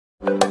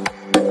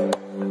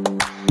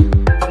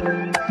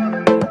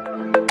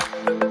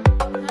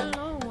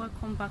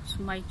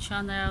my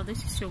channel.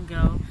 This is your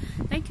girl.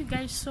 Thank you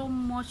guys so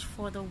much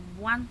for the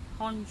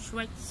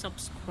 100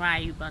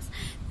 subscribers.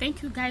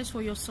 Thank you guys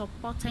for your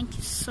support. Thank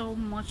you so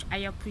much.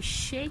 I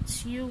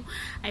appreciate you.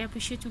 I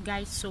appreciate you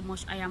guys so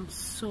much. I am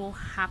so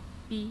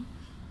happy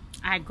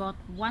I got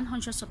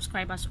 100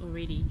 subscribers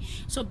already.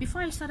 So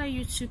before I started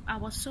YouTube, I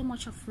was so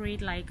much afraid,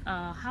 like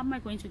how am I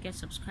going to get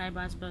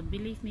subscribers? But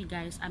believe me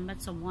guys, I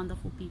met some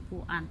wonderful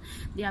people and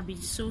they have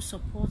been so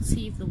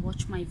supportive. They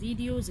watch my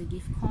videos, they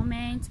give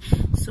comments,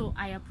 so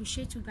I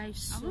appreciate you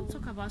guys. I want to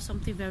talk about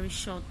something very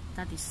short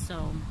that is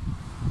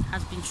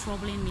has been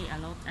troubling me a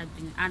lot,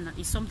 and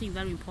it's something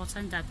very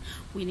important that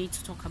we need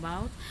to talk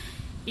about.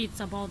 It's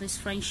about this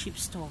friendship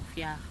stuff.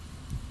 Yeah,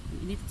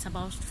 it's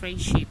about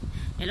friendship.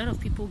 A lot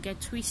of people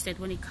get twisted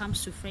when it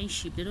comes to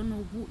friendship. They don't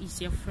know who is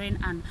their friend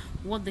and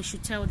what they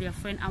should tell their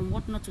friend and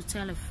what not to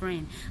tell a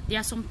friend. There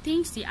are some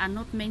things they are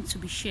not meant to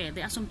be shared.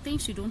 There are some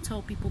things you don't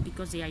tell people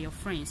because they are your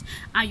friends,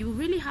 and you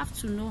really have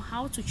to know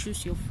how to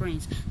choose your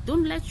friends.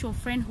 Don't let your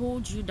friend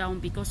hold you down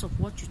because of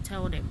what you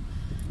tell them.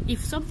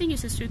 If something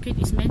is a secret,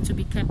 it's meant to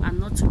be kept and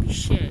not to be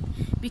shared.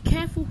 Be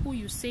careful who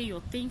you say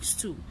your things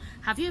to.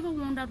 Have you ever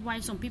wondered why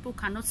some people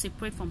cannot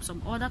separate from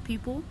some other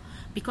people?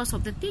 Because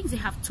of the things they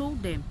have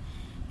told them.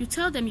 You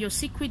tell them your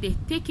secret, they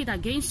take it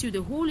against you, they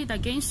hold it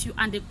against you,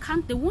 and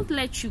they won't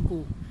let you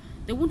go.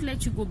 They won't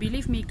let you go.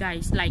 Believe me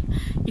guys, like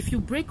if you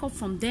break up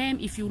from them,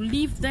 if you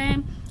leave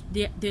them,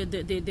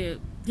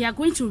 they are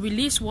going to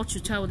release what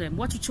you tell them,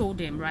 what you told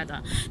them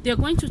rather. They are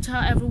going to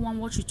tell everyone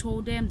what you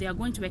told them. They are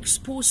going to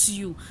expose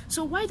you.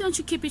 So why don't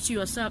you keep it to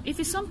yourself? If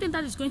it's something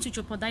that is going to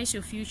jeopardize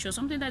your future,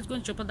 something that is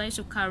going to jeopardize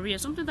your career,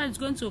 something that is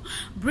going to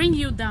bring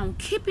you down,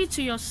 keep it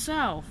to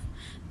yourself.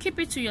 Keep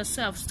it to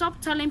yourself.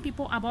 Stop telling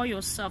people about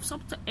yourself.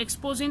 Stop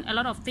exposing a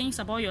lot of things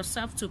about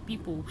yourself to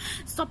people.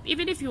 Stop.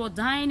 Even if you are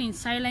dying in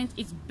silence,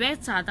 it's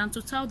better than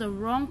to tell the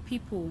wrong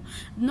people.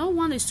 No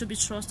one is to be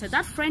trusted.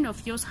 That friend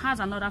of yours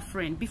has another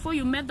friend. Before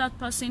you met that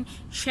person,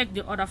 check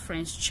the other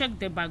friends. Check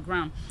the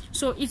background.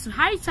 So it's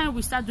high time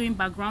we start doing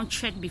background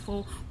check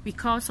before we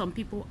call some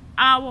people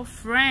our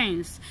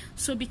friends.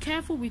 So be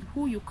careful with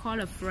who you call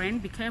a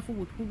friend. Be careful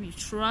with who you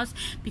trust.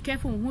 Be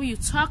careful with who you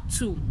talk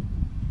to.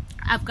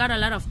 I've got a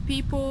lot of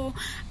people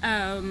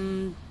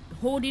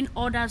holding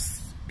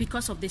others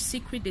because of the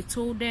secret they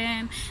told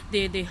them.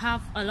 They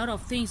have a lot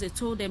of things they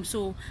told them.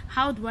 So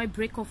how do I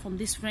break off from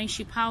this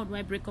friendship? How do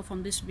I break off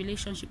from this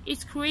relationship?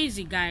 It's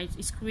crazy guys,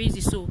 it's crazy.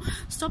 So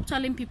stop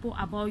telling people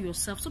about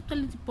yourself. Stop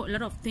telling people a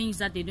lot of things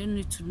that they don't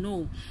need to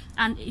know.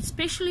 And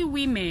especially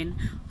women,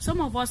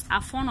 some of us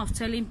are fond of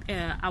telling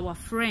our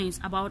friends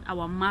about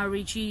our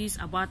marriages,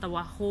 about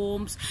our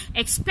homes,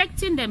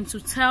 expecting them to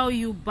tell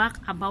you back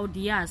about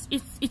theirs.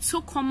 It's so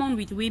common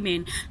with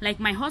women, like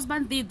my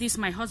husband did this,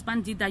 my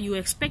husband did that. You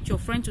expect your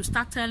friend to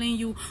start telling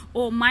you,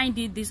 oh, mine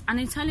did this. An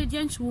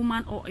intelligent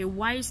woman or a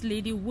wise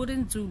lady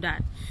wouldn't do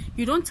that.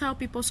 You don't tell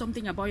people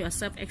something about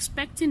yourself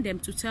expecting them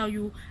to tell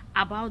you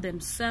about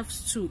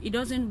themselves too. It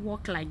doesn't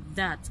work like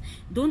that.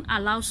 Don't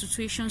allow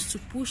situations to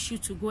push you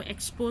to go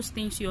expose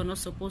things you're not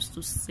supposed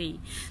to say.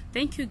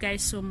 Thank you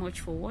guys so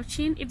much for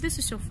watching. If this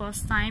is your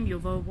first time, you're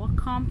very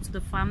welcome to the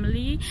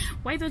family.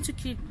 Why don't you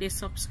click the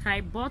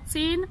subscribe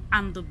button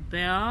and the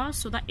bell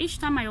so that each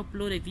time I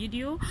upload a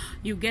video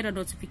you get a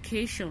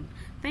notification.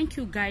 Thank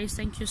you guys.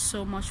 Thank you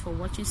so much for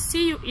watching.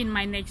 See you in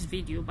my next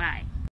video. Bye.